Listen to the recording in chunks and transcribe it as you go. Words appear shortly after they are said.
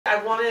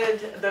I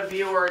wanted the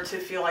viewer to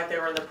feel like they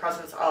were in the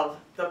presence of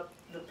the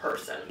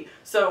person.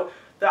 So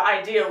the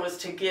idea was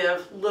to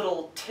give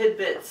little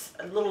tidbits,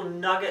 little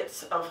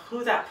nuggets of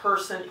who that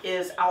person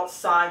is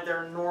outside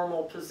their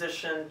normal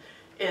position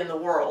in the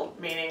world,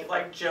 meaning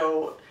like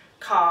Joe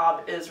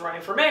Cobb is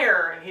running for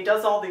mayor and he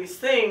does all these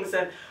things,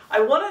 and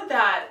I wanted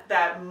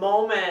that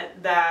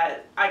moment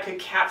that I could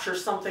capture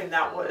something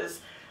that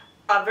was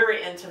a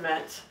very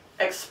intimate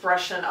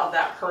expression of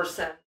that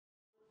person.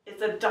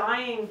 It's a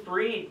dying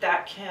breed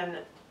that can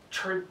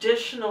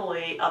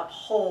traditionally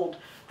uphold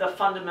the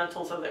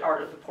fundamentals of the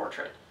art of the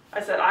portrait.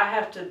 I said I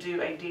have to do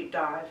a deep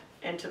dive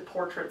into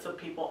portraits of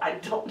people I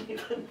don't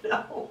even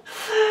know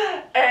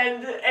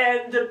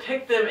and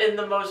depict them in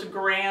the most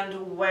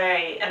grand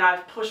way, and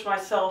I've pushed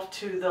myself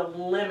to the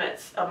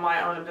limits of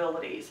my own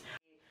abilities.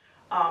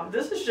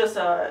 This is just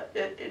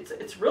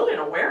it's really an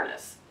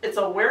awareness. It's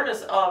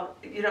awareness of,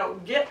 you know,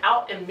 get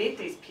out and meet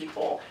these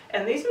people,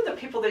 and these are the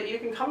people that you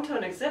can come to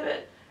an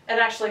exhibit and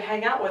actually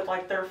hang out with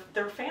like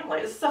their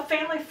family. This is a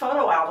family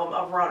photo album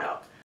of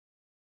Roanoke.